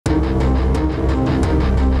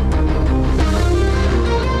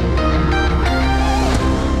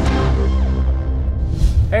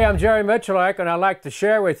I'm Jerry Miculek, and I'd like to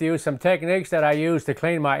share with you some techniques that I use to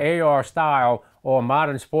clean my AR style or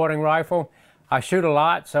modern sporting rifle. I shoot a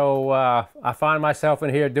lot, so I find myself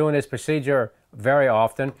in here doing this procedure very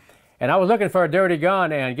often. And I was looking for a dirty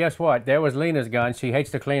gun, and guess what? There was Lena's gun. She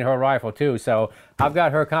hates to clean her rifle too, so I've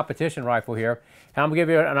got her competition rifle here. And I'm going to give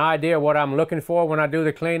you an idea of what I'm looking for when I do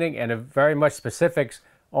the cleaning, and very much specifics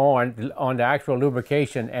on the actual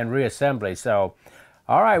lubrication and reassembly. So,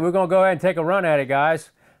 all right, we're going to go ahead and take a run at it, guys.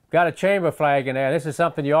 Got a chamber flag in there. This is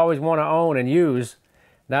something you always want to own and use.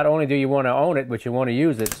 Not only do you want to own it, but you want to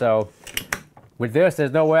use it. So with this,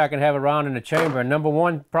 there's no way I can have a round in the chamber. And number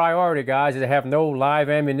one priority, guys, is to have no live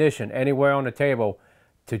ammunition anywhere on the table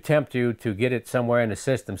to tempt you to get it somewhere in the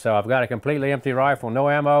system. So I've got a completely empty rifle, no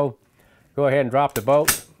ammo. Go ahead and drop the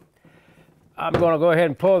bolt. I'm going to go ahead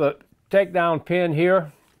and pull the takedown pin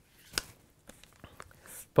here.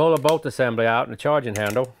 Pull the bolt assembly out and the charging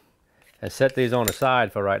handle, and set these on the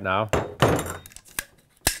side for right now.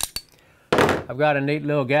 I've got a neat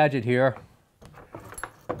little gadget here,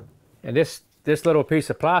 and this little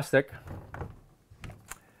piece of plastic,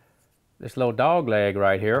 this little dog leg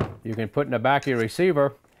right here, you can put in the back of your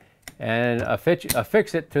receiver and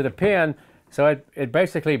affix it to the pin, so it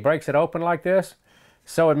basically breaks it open like this.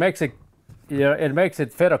 So it makes it, it makes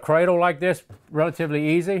it fit a cradle like this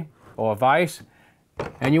relatively easy, or a vise.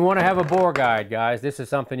 And you want to have a bore guide, guys. This is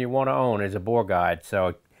something you want to own, is a bore guide.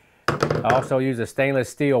 So I also use a stainless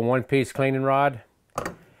steel one-piece cleaning rod.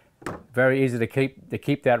 Very easy to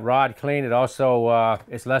keep that rod clean. It also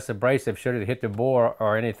it's less abrasive should it hit the bore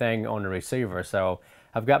or anything on the receiver. So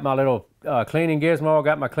I've got my little cleaning gizmo. I've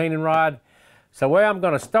got my cleaning rod. So where I'm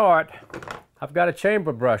going to start, I've got a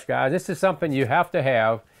chamber brush, guys. This is something you have to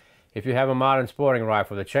have if you have a modern sporting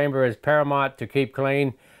rifle. The chamber is paramount to keep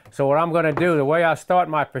clean. So what I'm going to do, the way I start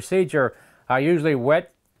my procedure, I usually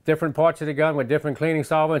wet different parts of the gun with different cleaning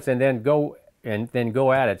solvents and then go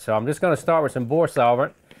at it. So I'm just going to start with some bore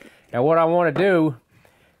solvent. And what I want to do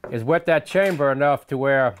is wet that chamber enough to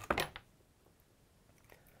where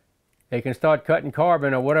they can start cutting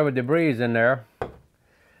carbon or whatever debris is in there.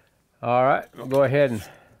 All right, I'll go ahead and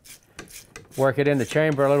work it in the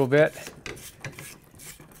chamber a little bit.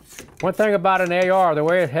 One thing about an AR, the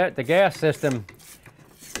way the gas system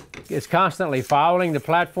is constantly fouling the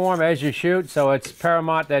platform as you shoot, so it's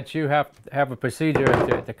paramount that you have a procedure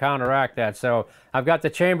to counteract that. So I've got the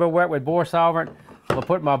chamber wet with bore solvent. I'm going to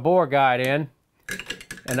put my bore guide in.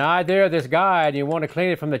 And the idea of this guide, you want to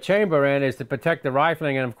clean it from the chamber end, is to protect the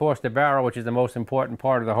rifling and of course the barrel, which is the most important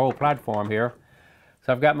part of the whole platform here.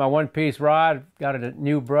 So I've got my one-piece rod, got a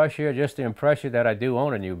new brush here just to impress you that I do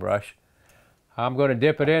own a new brush. I'm going to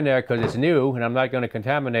dip it in there because it's new and I'm not going to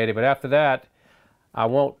contaminate it, but after that I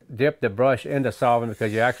won't dip the brush into solvent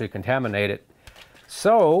because you actually contaminate it.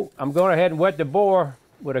 So I'm going ahead and wet the bore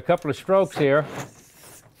with a couple of strokes here.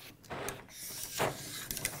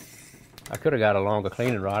 I could have got a longer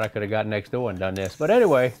cleaning rod. I could have got next door and done this. But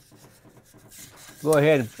anyway, go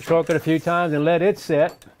ahead and stroke it a few times and let it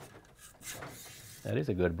set. That is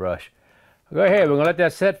a good brush. Go ahead, we're going to let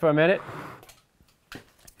that set for a minute.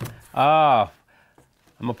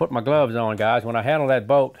 I'm going to put my gloves on, guys. When I handle that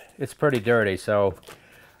bolt, it's pretty dirty. So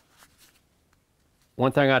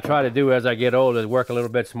one thing I try to do as I get older is work a little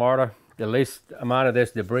bit smarter. The least amount of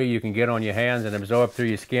this debris you can get on your hands and absorb through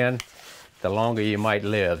your skin, the longer you might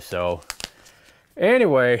live. So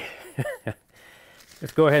anyway,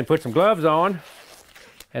 let's go ahead and put some gloves on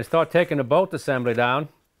and start taking the bolt assembly down.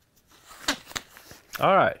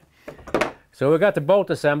 All right, so we got the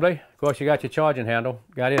bolt assembly. Of course, you got your charging handle,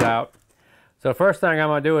 got it out. So the first thing I'm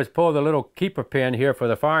going to do is pull the little keeper pin here for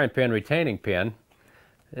the firing pin retaining pin.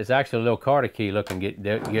 It's actually a little Carter key looking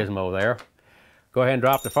gizmo there. Go ahead and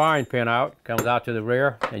drop the firing pin out. Comes out to the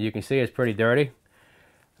rear, and you can see it's pretty dirty.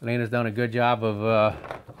 Lena's done a good job of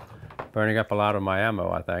burning up a lot of my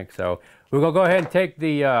ammo, I think. So we're going to go ahead and take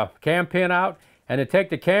the cam pin out. And to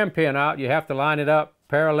take the cam pin out, you have to line it up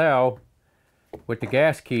parallel with the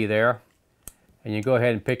gas key there. And you go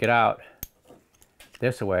ahead and pick it out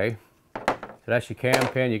this way. So that's your cam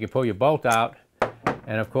pin. You can pull your bolt out,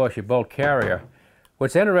 and of course your bolt carrier.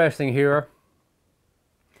 What's interesting here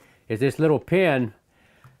is this little pin.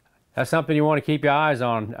 That's something you want to keep your eyes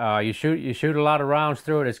on. You shoot a lot of rounds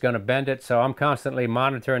through it, it's going to bend it. So I'm constantly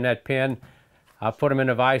monitoring that pin. I'll put them in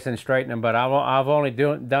a vise and straighten them, but I've only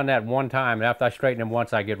done that one time. And after I straighten them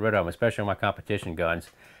once, I get rid of them, especially on my competition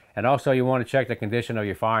guns. And also you want to check the condition of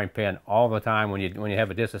your firing pin all the time when you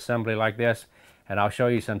have a disassembly like this. And I'll show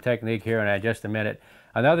you some technique here in just a minute.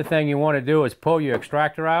 Another thing you want to do is pull your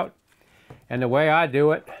extractor out. And the way I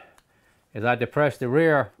do it is I depress the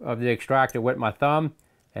rear of the extractor with my thumb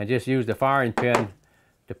and just use the firing pin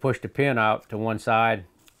to push the pin out to one side,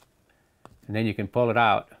 and then you can pull it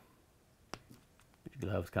out. The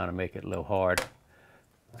gloves kind of make it a little hard.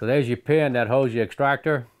 So there's your pin that holds your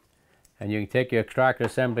extractor, and you can take your extractor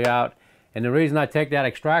assembly out. And the reason I take that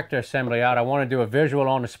extractor assembly out, I want to do a visual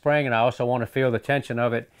on the spring, and I also want to feel the tension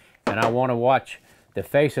of it, and I want to watch the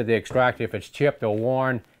face of the extractor if it's chipped or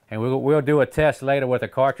worn. And we'll do a test later with a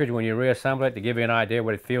cartridge when you reassemble it to give you an idea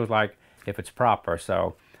what it feels like if it's proper.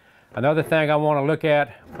 So another thing I want to look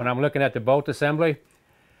at when I'm looking at the bolt assembly,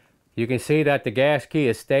 you can see that the gas key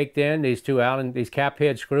is staked in. These cap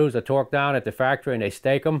head screws are torqued down at the factory and they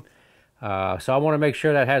stake them. So I want to make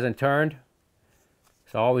sure that hasn't turned.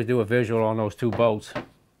 So I always do a visual on those two bolts.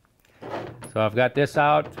 So I've got this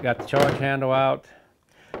out, got the charge handle out.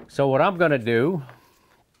 So what I'm going to do,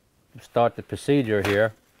 start the procedure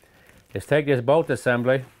here, is take this bolt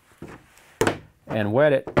assembly and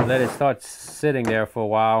wet it and let it start sitting there for a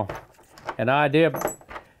while. And the idea,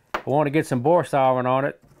 I want to get some bore solvent on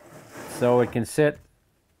it so it can start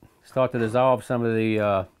to dissolve some of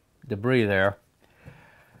the debris there.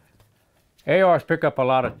 ARs pick up a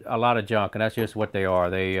lot of junk, and that's just what they are.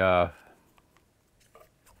 That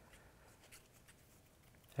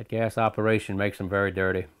gas operation makes them very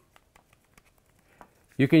dirty.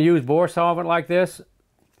 You can use bore solvent like this,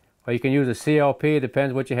 or you can use a CLP,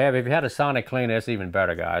 depends what you have. If you had a sonic cleaner, it's even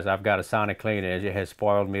better, guys. I've got a sonic cleaner, it has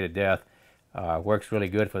spoiled me to death. Works really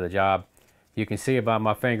good for the job. You can see about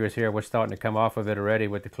my fingers here, we're starting to come off of it already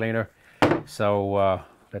with the cleaner. So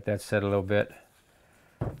let that sit a little bit.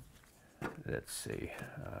 Let's see,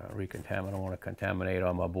 recontaminate, I don't want to contaminate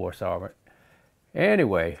all my bore solvent.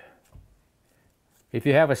 Anyway, if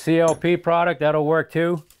you have a CLP product, that'll work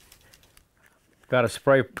too. Got a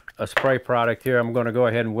spray product here. I'm going to go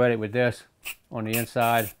ahead and wet it with this on the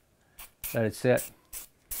inside. Let it sit.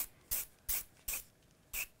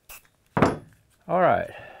 All right,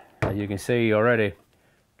 as you can see already,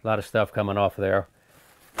 a lot of stuff coming off there.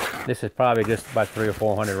 This is probably just about 300 or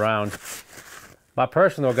 400 rounds. My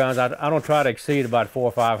personal guns, I don't try to exceed about 400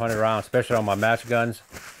 or 500 rounds, especially on my match guns.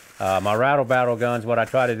 My rattle battle guns, what I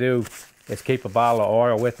try to do is keep a bottle of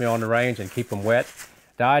oil with me on the range and keep them wet.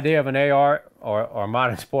 The idea of an AR or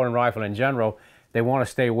modern sporting rifle in general, they want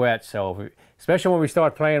to stay wet. So especially when we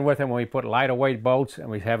start playing with them, when we put lighter weight bolts and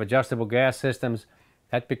we have adjustable gas systems,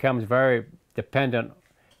 that becomes very dependent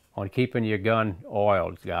on keeping your gun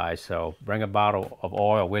oiled, guys. So bring a bottle of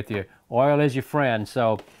oil with you. Oil is your friend.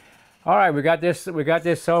 So all right, we got this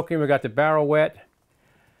soaking, we got the barrel wet.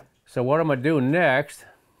 So what I'm gonna do next,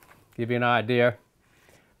 give you an idea,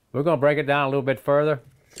 we're gonna break it down a little bit further.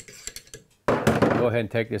 Go ahead and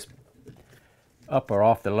take this upper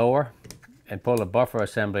off the lower and pull the buffer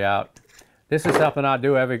assembly out. This is something I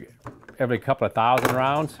do every couple of thousand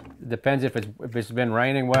rounds. It depends if it's been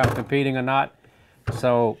raining while I'm competing or not.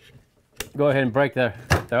 So go ahead and break the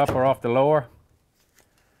upper off the lower.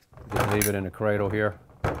 Just leave it in the cradle here.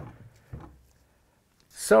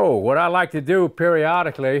 So what I like to do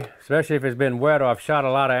periodically, especially if it's been wet or I've shot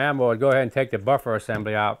a lot of ammo, is go ahead and take the buffer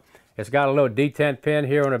assembly out. It's got a little detent pin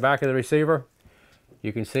here on the back of the receiver.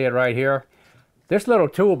 You can see it right here. This little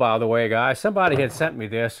tool, by the way, guys, somebody had sent me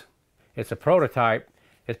this. It's a prototype.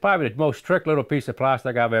 It's probably the most trick little piece of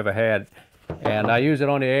plastic I've ever had. And I use it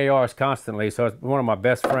on the ARs constantly, so it's one of my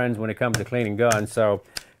best friends when it comes to cleaning guns. So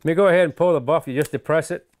let me go ahead and pull the buffer. You just depress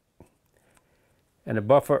it. And the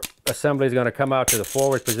buffer assembly is going to come out to the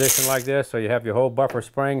forward position like this, so you have your whole buffer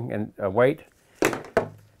spring and weight.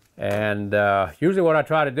 And usually what I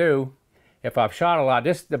try to do, if I've shot a lot,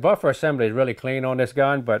 the buffer assembly is really clean on this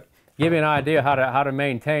gun, but give you an idea how to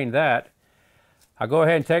maintain that, I go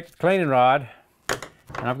ahead and take the cleaning rod,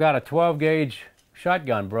 and I've got a 12 gauge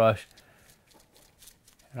shotgun brush,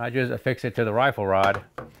 and I just affix it to the rifle rod.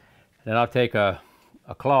 Then I'll take a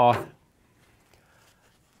cloth.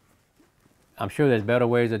 I'm sure there's better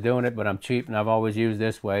ways of doing it, but I'm cheap and I've always used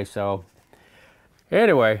this way. So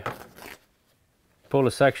anyway, pull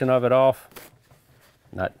a section of it off.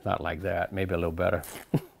 Not like that, maybe a little better.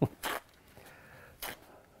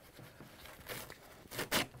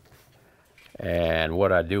 And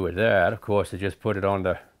what I do with that, of course, is just put it on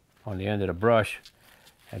the end of the brush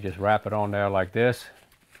and just wrap it on there like this.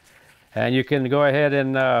 And you can go ahead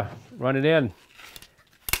and run it in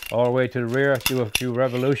all the way to the rear, do a few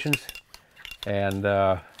revolutions. And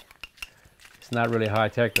it's not really high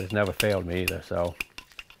tech, but it's never failed me either. So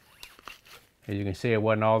as you can see, it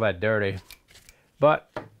wasn't all that dirty,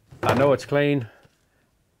 but I know it's clean.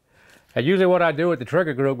 And usually what I do with the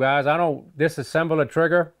trigger group, guys, I don't disassemble a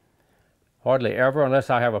trigger hardly ever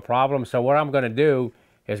unless I have a problem. So what I'm going to do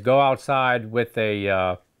is go outside with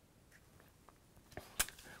a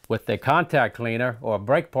with the contact cleaner or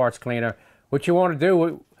brake parts cleaner. What you want to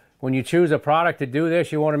do when you choose a product to do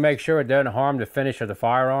this, you want to make sure it doesn't harm the finish of the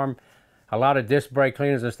firearm. A lot of disc brake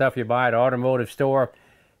cleaners and stuff you buy at an automotive store,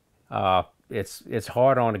 it's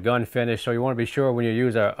hard on the gun finish, so you want to be sure when you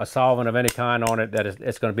use a solvent of any kind on it that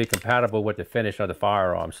it's going to be compatible with the finish of the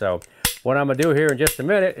firearm. So what I'm going to do here in just a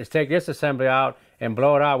minute is take this assembly out and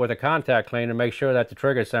blow it out with a contact cleaner, make sure that the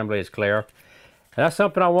trigger assembly is clear. And that's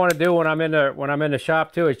something I want to do when I'm in the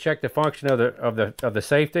shop too, is check the function of the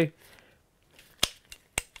safety.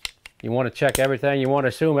 You want to check everything. You want to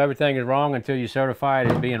assume everything is wrong until you certify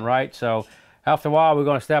it as being right. So after a while, we're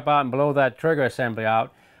going to step out and blow that trigger assembly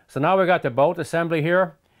out. So now we got the bolt assembly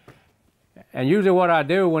here. And usually what I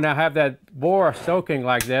do when I have that bore soaking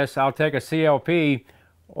like this, I'll take a CLP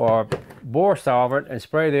or bore solvent and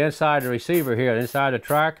spray the inside of the receiver here, inside the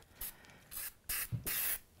track.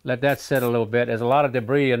 Let that sit a little bit. There's a lot of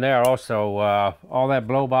debris in there also. All that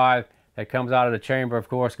blow-by that comes out of the chamber, of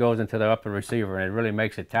course, goes into the upper receiver, and it really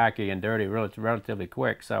makes it tacky and dirty relatively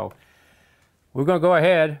quick. So we're going to go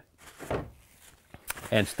ahead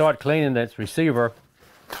and start cleaning this receiver,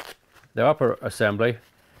 the upper assembly.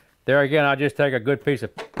 There again, I'll just take a good piece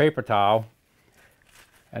of paper towel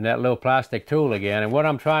and that little plastic tool again. And what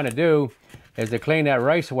I'm trying to do is to clean that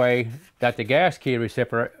raceway that the gas key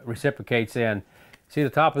reciprocates in. See the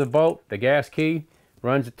top of the bolt? The gas key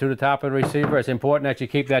runs to the top of the receiver. It's important that you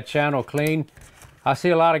keep that channel clean. I see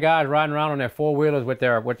a lot of guys riding around on their four-wheelers with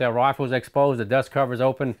their rifles exposed, the dust covers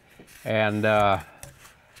open, and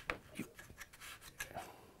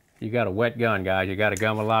you got a wet gun, guys. You got a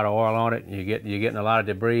gun with a lot of oil on it. You're getting a lot of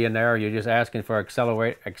debris in there. You're just asking for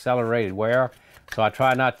accelerated wear. So I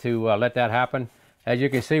try not to let that happen. As you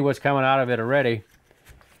can see, what's coming out of it already.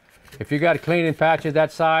 If you got cleaning patches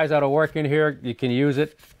that size that'll work in here, you can use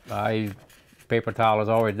it. Paper towel has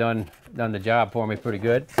already done the job for me pretty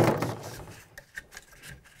good.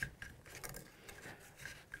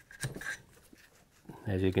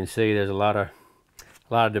 As you can see, there's a lot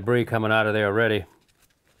of debris coming out of there already.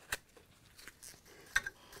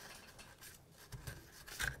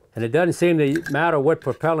 And it doesn't seem to matter what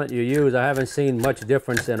propellant you use. I haven't seen much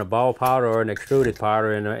difference in a ball powder or an extruded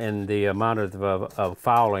powder in the amount of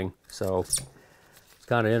fouling. So it's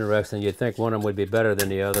kind of interesting. You'd think one of them would be better than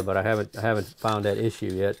the other, but I haven't found that issue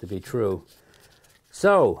yet to be true.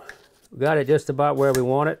 So we got it just about where we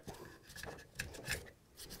want it.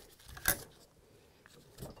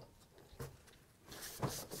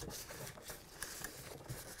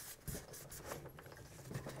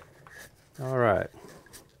 All right.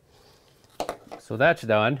 So that's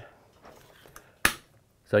done.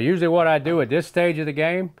 So usually what I do at this stage of the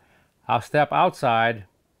game, I'll step outside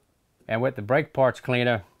and with the brake parts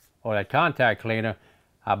cleaner or that contact cleaner,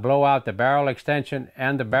 I blow out the barrel extension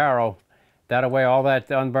and the barrel. That way all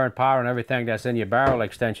that unburned powder and everything that's in your barrel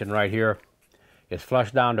extension right here is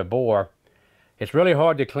flushed down the bore. It's really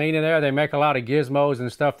hard to clean in there. They make a lot of gizmos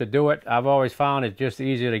and stuff to do it. I've always found it just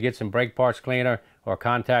easier to get some brake parts cleaner or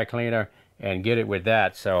contact cleaner and get it with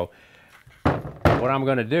that. So what I'm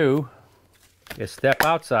going to do is step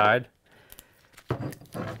outside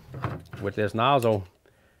with this nozzle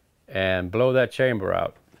and blow that chamber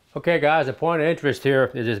out. Okay guys, the point of interest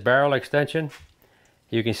here is this barrel extension.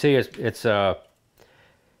 You can see it's hard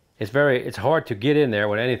to get in there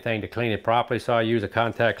with anything to clean it properly, so I use a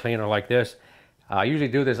contact cleaner like this. I usually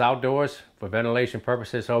do this outdoors for ventilation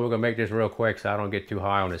purposes, so we're going to make this real quick so I don't get too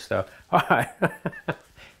high on this stuff. All right,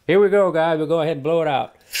 here we go guys, we'll go ahead and blow it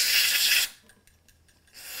out.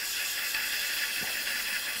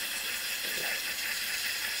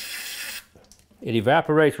 It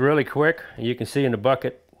evaporates really quick, and you can see in the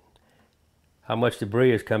bucket how much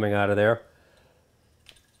debris is coming out of there.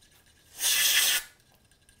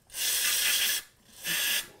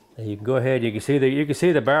 And you can go ahead, you can see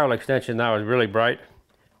the barrel extension now is really bright.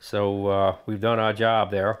 So we've done our job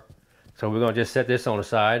there. So we're going to just set this on the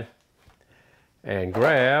side and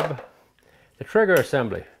grab the trigger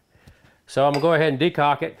assembly. So I'm going to go ahead and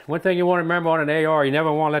decock it. One thing you want to remember on an AR, you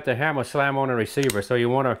never want to let the hammer slam on the receiver. So you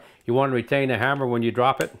want to retain the hammer when you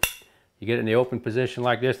drop it. You get it in the open position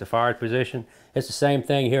like this, the fired position. It's the same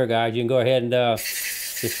thing here, guys. You can go ahead and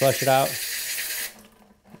just flush it out.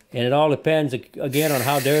 And it all depends, again, on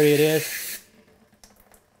how dirty it is.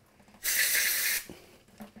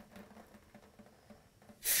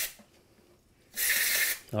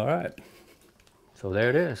 All right. So there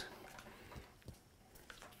it is.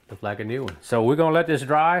 Looks like a new one. So we're going to let this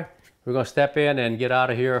dry. We're going to step in and get out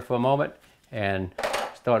of here for a moment and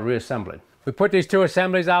start reassembling. We put these two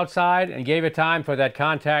assemblies outside and gave it time for that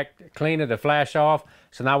contact cleaner to flash off.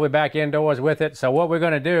 So now we're back indoors with it. So what we're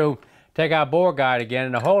going to do, take our bore guide again.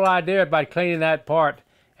 And the whole idea about cleaning that part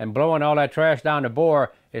and blowing all that trash down the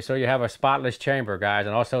bore is so you have a spotless chamber, guys,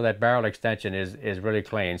 and also that barrel extension is really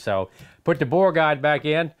clean. So put the bore guide back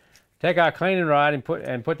in, take our cleaning rod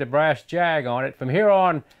and put the brass jag on it. From here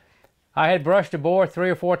on, I had brushed the bore 3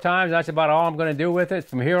 or 4 times. That's about all I'm going to do with it.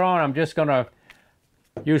 From here on, I'm just going to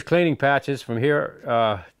use cleaning patches from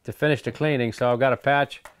here to finish the cleaning. So I've got a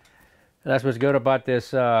patch, and that's what's good about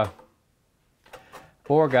this bore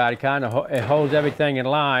guide. It holds everything in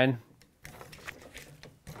line.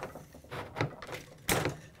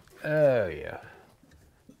 Oh yeah,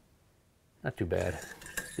 not too bad.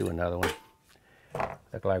 Let's do another one.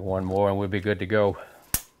 Look like one more and we'll be good to go.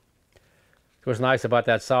 What's nice about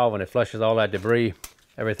that solvent, it flushes all that debris,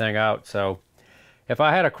 everything out. So if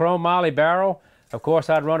I had a chrome moly barrel, of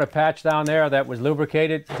course I'd run a patch down there that was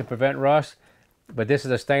lubricated to prevent rust. But this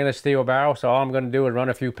is a stainless steel barrel, so all I'm going to do is run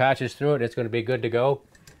a few patches through it. It's going to be good to go.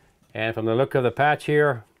 And from the look of the patch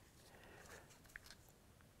here,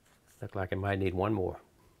 looks like it might need one more.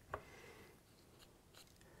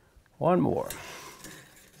 One more.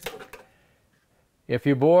 If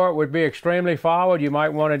your bore would be extremely fouled, you might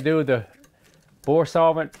want to do the bore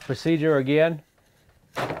solvent procedure again.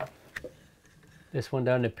 This one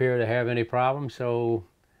doesn't appear to have any problems, so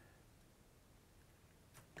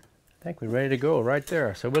I think we're ready to go right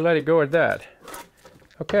there. So we'll let it go at that.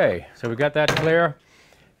 Okay, so we got that clear.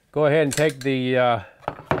 Go ahead and take the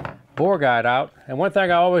bore guide out. And one thing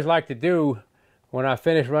I always like to do when I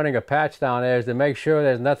finish running a patch down there is to make sure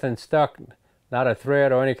there's nothing stuck, not a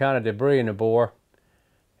thread or any kind of debris in the bore.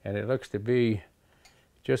 And it looks to be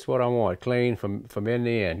just what I want, clean from end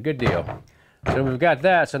to end. Good deal. So we've got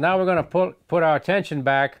that. So now we're going to put our attention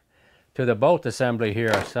back to the bolt assembly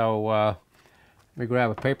here. So let me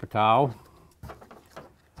grab a paper towel.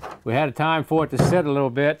 We had a time for it to sit a little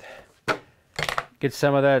bit. Get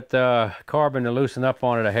some of that carbon to loosen up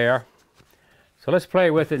on it a hair. So let's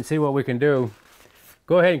play with it and see what we can do.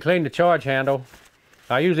 Go ahead and clean the charge handle.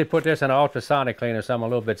 I usually put this in an ultrasonic cleaner, so I'm a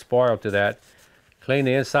little bit spoiled to that. Clean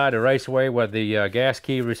the inside of the raceway where the gas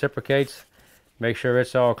key reciprocates. Make sure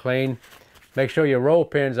it's all clean. Make sure your roll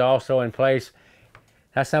pins are also in place.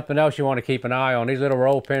 That's something else you want to keep an eye on. These little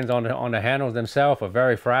roll pins on the handles themselves are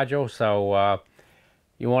very fragile, so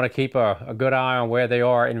you want to keep a good eye on where they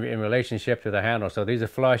are in relationship to the handle. So these are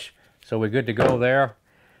flush, so we're good to go there.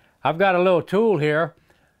 I've got a little tool here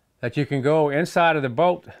that you can go inside of the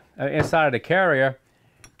bolt, inside of the carrier,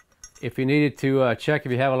 if you needed to check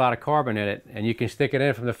if you have a lot of carbon in it. And you can stick it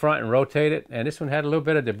in from the front and rotate it. And this one had a little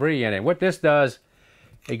bit of debris in it. What this does,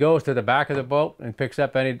 it goes to the back of the bolt and picks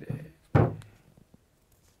up any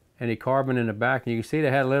carbon in the back. And you can see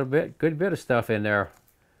they had a good bit of stuff in there.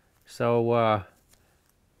 So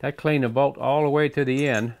that cleaned the bolt all the way to the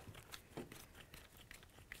end. You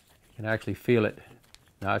can actually feel it.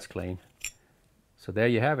 Now it's clean. So there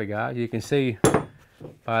you have it, guys. You can see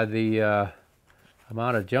by the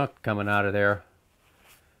amount of junk coming out of there.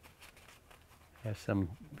 Has some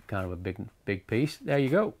kind of a big piece. There you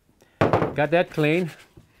go. Got that clean.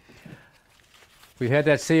 We had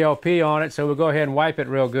that CLP on it, so we'll go ahead and wipe it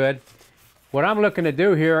real good. What I'm looking to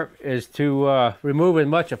do here is to remove as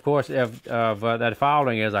much, of course, of that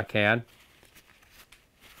fouling as I can.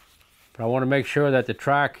 But I want to make sure that the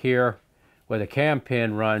track here where the cam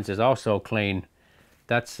pin runs is also clean.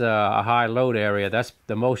 That's a high load area. That's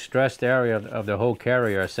the most stressed area of the whole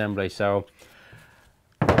carrier assembly. So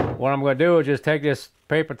what I'm going to do is just take this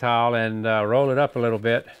paper towel and roll it up a little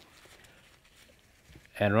bit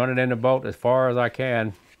and run it in the bolt as far as I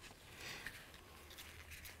can.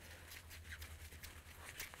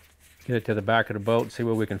 Get it to the back of the boat, see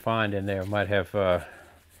what we can find in there. Might have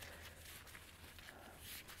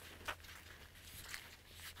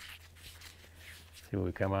see what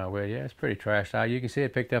we come out with. Yeah, it's pretty trashed out. You can see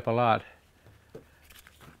it picked up a lot.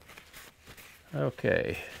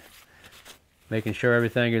 Okay. Making sure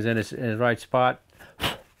everything is in its right spot.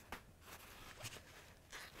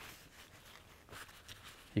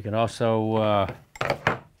 You can also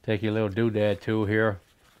take your little doodad tool here,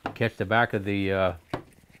 catch the back of the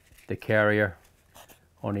carrier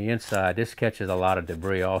on the inside. This catches a lot of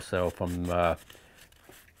debris also from the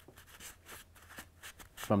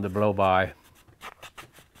blow-by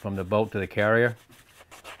from the bolt to the carrier.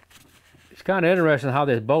 It's kind of interesting how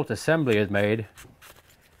this bolt assembly is made.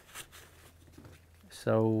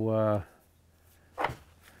 So,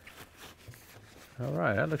 all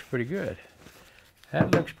right, that looks pretty good.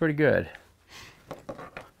 That looks pretty good.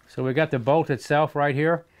 So we got the bolt itself right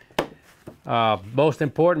here. Most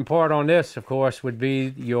important part on this, of course, would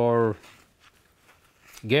be your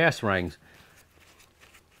gas rings.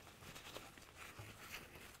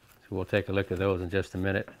 So we'll take a look at those in just a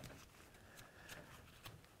minute.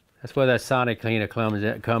 That's where that sonic cleaner comes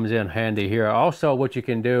in handy here. Also, what you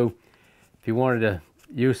can do, if you wanted to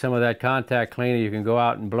use some of that contact cleaner, you can go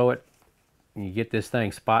out and blow it, and you get this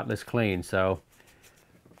thing spotless clean. So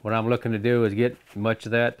what I'm looking to do is get much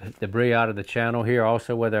of that debris out of the channel here,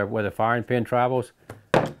 also where the firing pin travels.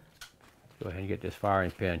 Go ahead and get this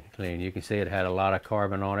firing pin clean. You can see it had a lot of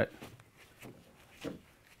carbon on it.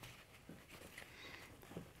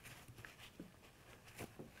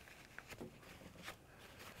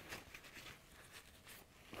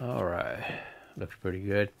 All right, looks pretty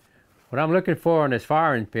good. What I'm looking for on this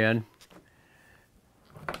firing pin,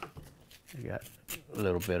 you got a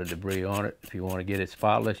little bit of debris on it. If you want to get it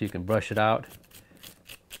spotless, you can brush it out.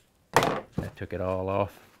 I took it all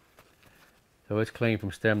off. So it's clean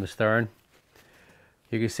from stem to stern.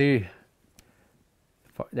 You can see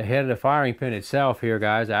the head of the firing pin itself here,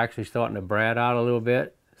 guys, actually starting to brad out a little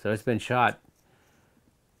bit. So it's been shot.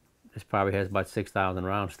 This probably has about 6,000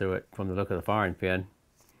 rounds through it from the look of the firing pin.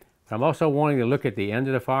 I'm also wanting to look at the end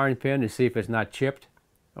of the firing pin to see if it's not chipped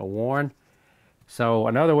or worn. So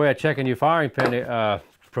another way of checking your firing pin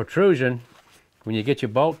protrusion when you get your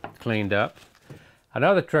bolt cleaned up.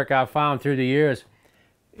 Another trick I've found through the years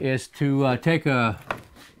is to take a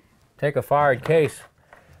fired case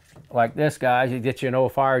like this, guys. You get you an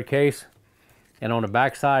old fired case, and on the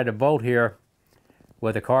back side of the bolt here,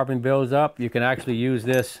 where the carbon builds up, you can actually use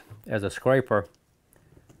this as a scraper.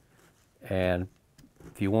 And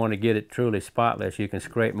if you want to get it truly spotless, you can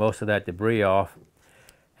scrape most of that debris off.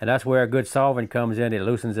 And that's where a good solvent comes in. It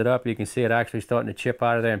loosens it up. You can see it actually starting to chip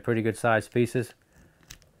out of there in pretty good sized pieces.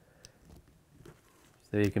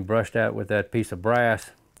 So you can brush that with that piece of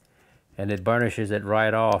brass, and it burnishes it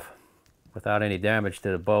right off without any damage to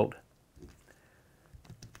the bolt.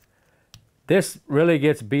 This really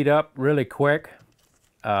gets beat up really quick.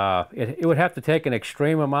 It would have to take an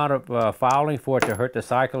extreme amount of fouling for it to hurt the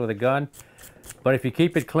cycle of the gun. But if you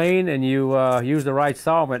keep it clean and you use the right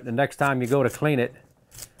solvent, the next time you go to clean it,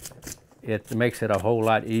 it makes it a whole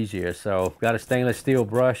lot easier. So got a stainless steel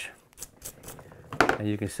brush, and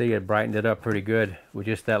you can see it brightened it up pretty good with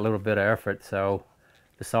just that little bit of effort. So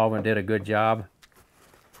the solvent did a good job.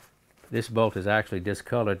 This bolt is actually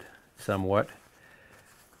discolored somewhat.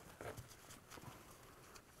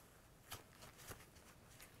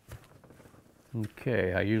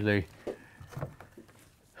 Okay, I usually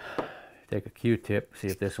take a Q-tip, see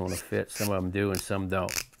if this one will fit. Some of them do and some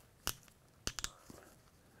don't.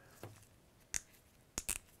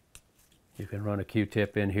 You can run a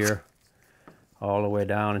Q-tip in here all the way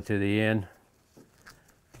down into the end,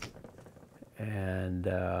 and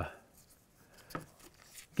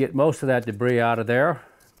get most of that debris out of there.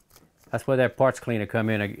 That's where that parts cleaner come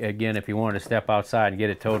in again if you wanted to step outside and get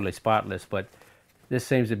it totally spotless, but this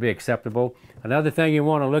seems to be acceptable. Another thing you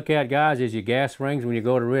want to look at, guys, is your gas rings when you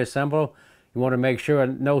go to reassemble. You want to make sure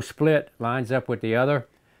no split lines up with the other.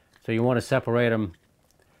 So you want to separate them.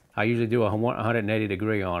 I usually do a 180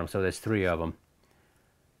 degree on them, so there's 3 of them.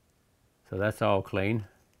 So that's all clean.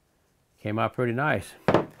 Came out pretty nice.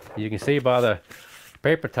 You can see by the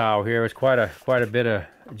paper towel here, it's quite a bit of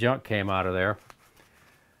junk came out of there.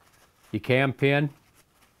 Your cam pin.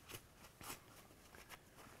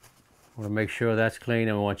 Want to make sure that's clean,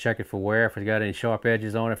 and we want to check it for wear if it's got any sharp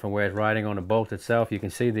edges on it from where it's riding on the bolt itself. You can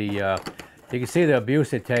see the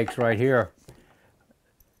abuse it takes right here.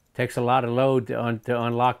 It takes a lot of load to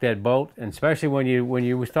unlock that bolt, and especially when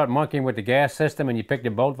you start monkeying with the gas system and you pick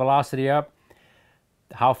the bolt velocity up,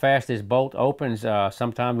 how fast this bolt opens.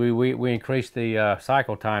 Sometimes we increase the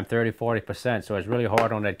cycle time 30-40%, so it's really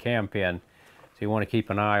hard on that cam pin. So you want to keep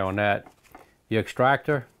an eye on that. Your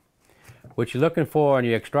extractor. What you're looking for in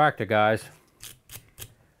your extractor, guys,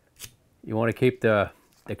 you want to keep the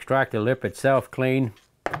extractor lip itself clean.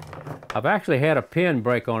 I've actually had a pin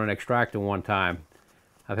break on an extractor one time.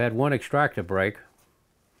 I've had one extractor break.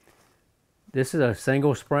 This is a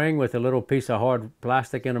single spring with a little piece of hard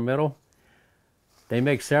plastic in the middle. They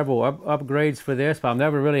make several upgrades for this, but I've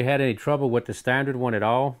never really had any trouble with the standard one at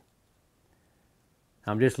all.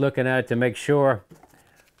 I'm just looking at it to make sure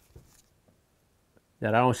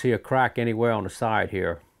that I don't see a crack anywhere on the side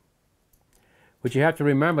here. But you have to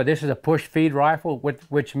remember, this is a push feed rifle,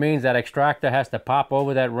 which means that extractor has to pop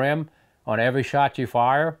over that rim on every shot you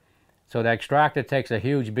fire. So the extractor takes a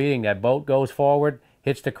huge beating. That bolt goes forward,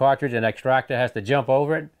 hits the cartridge, and the extractor has to jump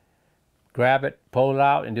over it, grab it, pull it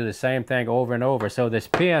out, and do the same thing over and over. So this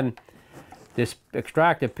pin, this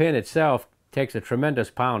extractor pin itself, takes a tremendous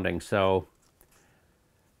pounding. So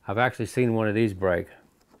I've actually seen one of these break.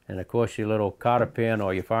 And of course your little cotter pin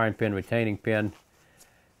or your firing pin retaining pin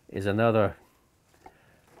is another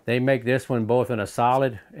They make this one both in a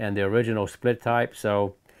solid and the original split type.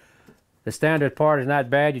 So the standard part is not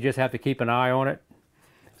bad. You just have to keep an eye on it.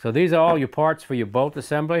 So these are all your parts for your bolt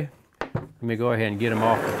assembly. Let me go ahead and get them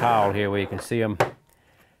off the towel here where you can see them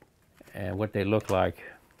and what they look like.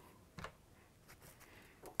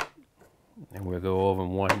 And we'll go over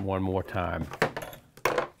them one more time.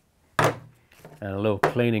 And a little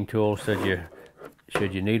cleaning tool should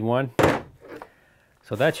you need one.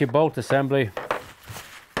 So that's your bolt assembly,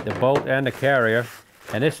 the bolt and the carrier.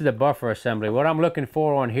 And this is the buffer assembly. What I'm looking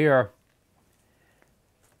for on here,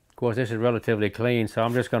 of course this is relatively clean, so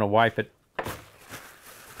I'm just going to wipe it.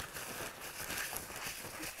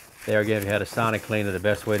 There again, if you had a sonic cleaner, the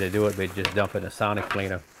best way to do it would be just dump it in a sonic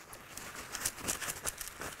cleaner.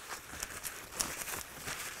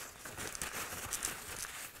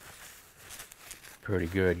 Pretty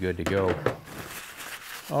good to go.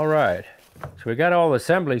 All right, so we got all the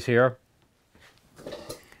assemblies here.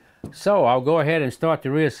 So I'll go ahead and start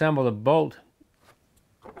to reassemble the bolt.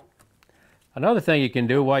 Another thing you can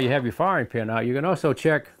do while you have your firing pin out, you can also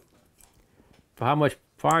check for how much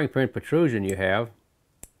firing pin protrusion you have.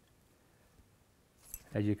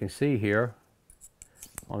 As you can see here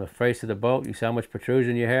on the face of the bolt, you see how much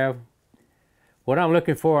protrusion you have. What I'm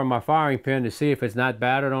looking for in my firing pin to see if it's not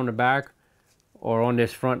battered on the back or on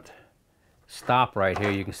this front stop right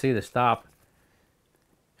here. You can see the stop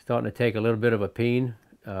starting to take a little bit of a peen,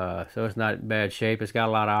 so it's not in bad shape. It's got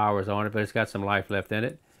a lot of hours on it, but it's got some life left in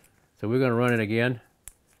it. So we're going to run it again.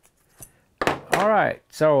 All right,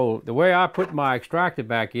 so the way I put my extractor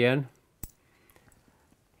back in,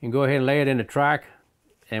 you can go ahead and lay it in the track,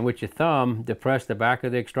 and with your thumb depress the back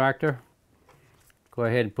of the extractor. Go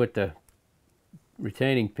ahead and put the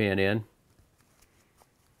retaining pin in.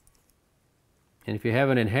 And if you have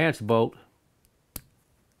an enhanced bolt,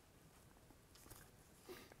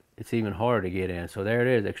 it's even harder to get in. So there it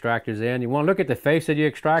is, the extractor's in. You want to look at the face of the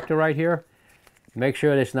extractor right here. Make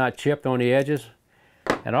sure that it's not chipped on the edges.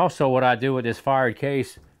 And also what I do with this fired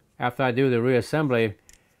case, after I do the reassembly,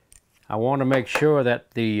 I want to make sure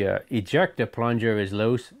that the ejector plunger is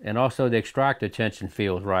loose and also the extractor tension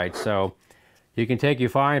feels right. So you can take your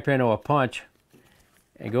firing pin or a punch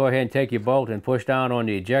and go ahead and take your bolt and push down on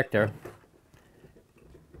the ejector.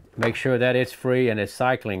 Make sure that it's free and it's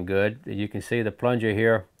cycling good. You can see the plunger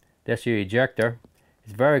here. That's your ejector.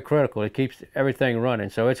 It's very critical. It keeps everything running.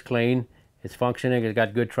 So it's clean, it's functioning, it's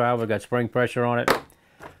got good travel, it's got spring pressure on it.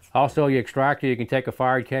 Also your extractor, you can take a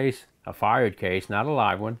fired case, not a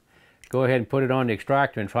live one. Go ahead and put it on the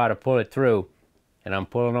extractor and try to pull it through. And I'm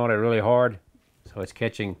pulling on it really hard, so it's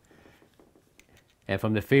catching. And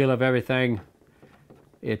from the feel of everything,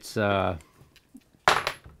 it's good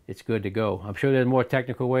to go. I'm sure there's more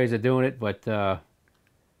technical ways of doing it, but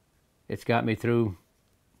it's got me through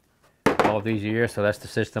all these years, so that's the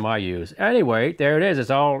system I use. Anyway, there it is. It's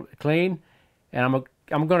all clean, and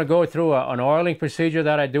I'm going to go through an oiling procedure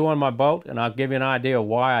that I do on my bolt, and I'll give you an idea of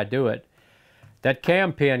why I do it. That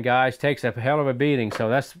cam pin, guys, takes a hell of a beating, so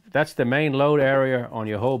that's the main load area on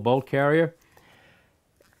your whole bolt carrier.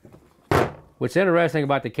 What's interesting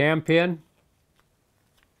about the cam pin,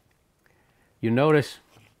 you notice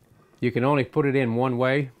you can only put it in one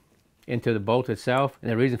way into the bolt itself, and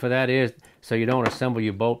the reason for that is so you don't assemble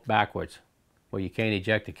your bolt backwards where you can't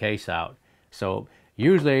eject the case out. So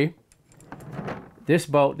usually this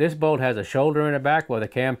bolt has a shoulder in the back where the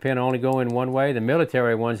cam pin only go in one way. The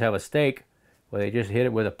military ones have a stake where they just hit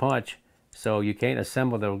it with a punch, so you can't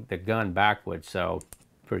assemble the gun backwards. So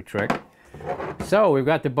pretty trick. So we've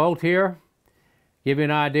got the bolt here. Give you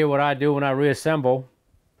an idea what I do when I reassemble.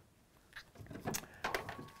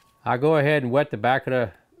 I go ahead and wet the back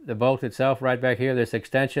of the bolt itself right back here, this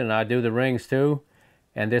extension, and I do the rings too.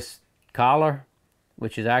 And this collar,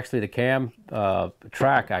 which is actually the cam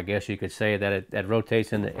track, I guess you could say, that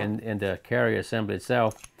rotates in the carrier assembly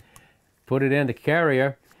itself. Put it in the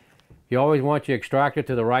carrier. You always want your extractor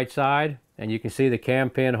to the right side, and you can see the cam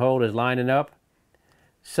pin hole is lining up.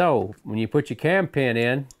 So when you put your cam pin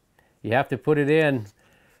in, you have to put it in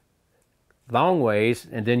long ways,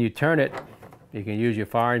 and then you turn it. You can use your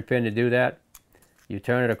firing pin to do that. You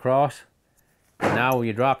turn it across. And now when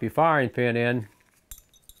you drop your firing pin in,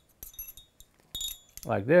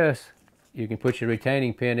 like this, you can put your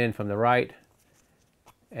retaining pin in from the right,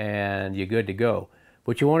 and you're good to go.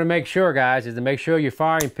 What you want to make sure, guys, is to make sure your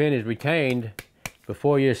firing pin is retained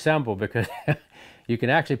before you assemble, because you can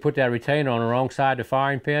actually put that retainer on the wrong side of the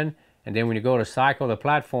firing pin, and then when you go to cycle the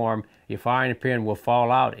platform, your firing pin will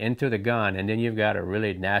fall out into the gun, and then you've got a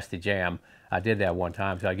really nasty jam. I did that one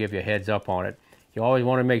time, so I'll give you a heads up on it. You always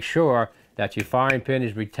want to make sure that your firing pin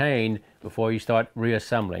is retained before you start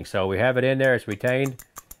reassembling. So we have it in there, it's retained,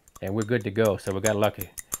 and we're good to go. So we got lucky.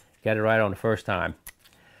 Got it right on the first time.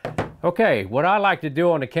 Okay, what I like to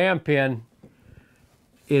do on the cam pin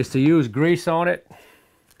is to use grease on it.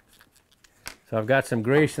 So I've got some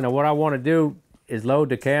grease, and what I want to do is load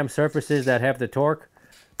the cam surfaces that have the torque,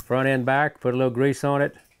 front and back, put a little grease on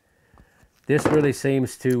it. This really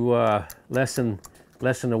seems to lessen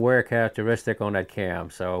the wear characteristic on that cam.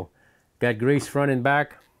 So got grease front and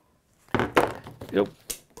back. Yep.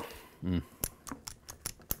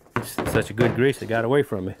 It's such a good grease, it got away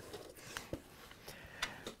from me.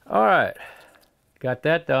 All right, got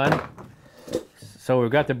that done. So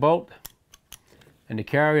we've got the bolt and the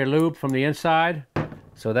carrier lube from the inside.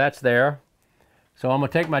 So that's there. So I'm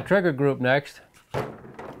gonna take my trigger group next.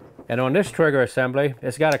 And on this trigger assembly,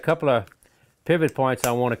 it's got a couple of pivot points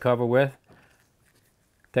I want to cover with.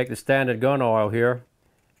 Take the standard gun oil here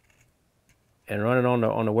and run it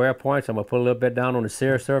on the wear points. I'm gonna put a little bit down on the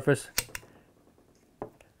sear surface.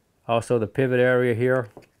 Also the pivot area here.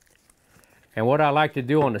 And what I like to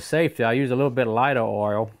do on the safety, I use a little bit lighter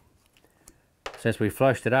oil since we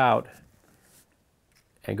flushed it out,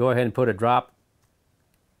 and go ahead and put a drop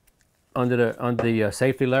under the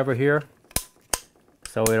safety lever here,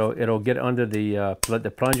 so it'll get under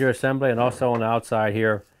the plunger assembly, and also on the outside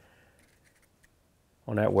here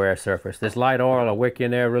on that wear surface. This light oil will wick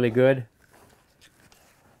in there really good.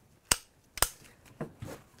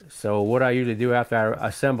 So what I usually do after I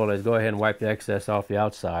assemble is go ahead and wipe the excess off the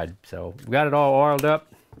outside. So we got it all oiled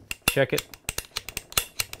up. Check it.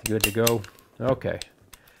 Good to go. Okay.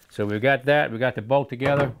 So we've got that. We got the bolt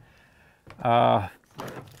together. On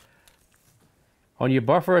your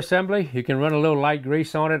buffer assembly, you can run a little light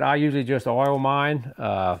grease on it. I usually just oil mine.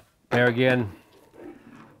 There again,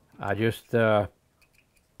 I just put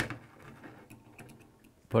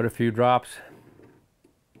a few drops.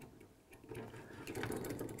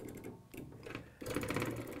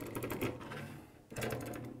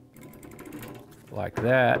 Like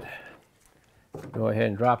that. Go ahead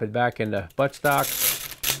and drop it back in the buttstock,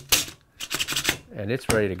 and it's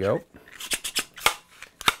ready to go.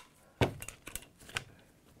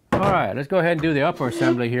 All right, let's go ahead and do the upper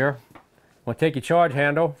assembly here. We'll take your charge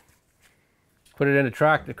handle, put it in the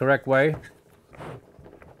track the correct way,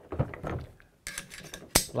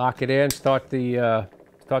 lock it in, start the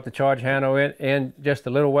charge handle in just a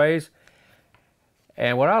little ways.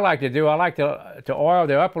 And what I like to do, I like to oil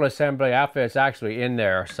the upper assembly after it's actually in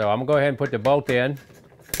there. So I'm gonna go ahead and put the bolt in,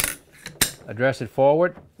 address it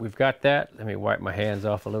forward. We've got that. Let me wipe my hands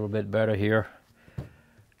off a little bit better here.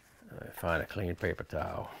 Let me find a clean paper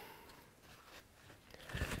towel.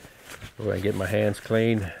 Go ahead and get my hands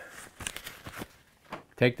clean.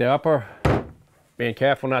 Take the upper, being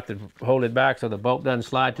careful not to hold it back so the bolt doesn't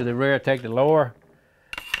slide to the rear. Take the lower,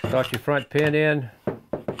 start your front pin in.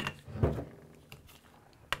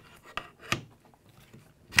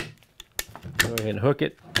 Go ahead and hook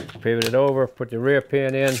it, pivot it over, put the rear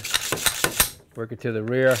pin in, work it to the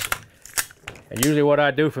rear. And usually what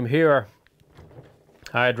I do from here,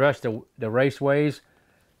 I address the raceways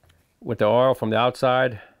with the oil from the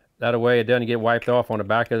outside. That way it doesn't get wiped off on the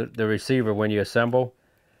back of the receiver when you assemble.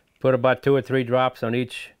 Put about 2 or 3 drops on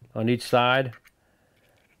each side.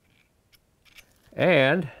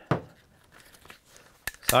 And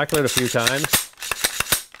cycle it a few times.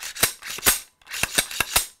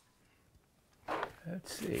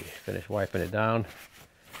 Let's see, finish wiping it down.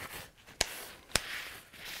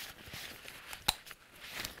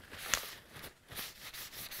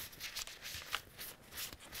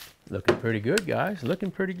 Looking pretty good, guys, looking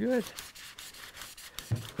pretty good.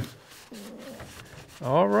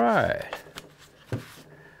 All right.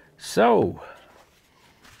 So,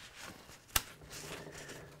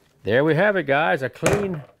 there we have it, guys. A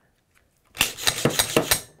clean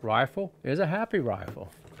rifle is a happy rifle.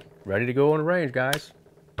 Ready to go on the range, guys.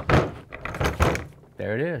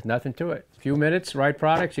 There it is, nothing to it. A few minutes, right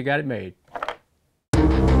products, you got it made.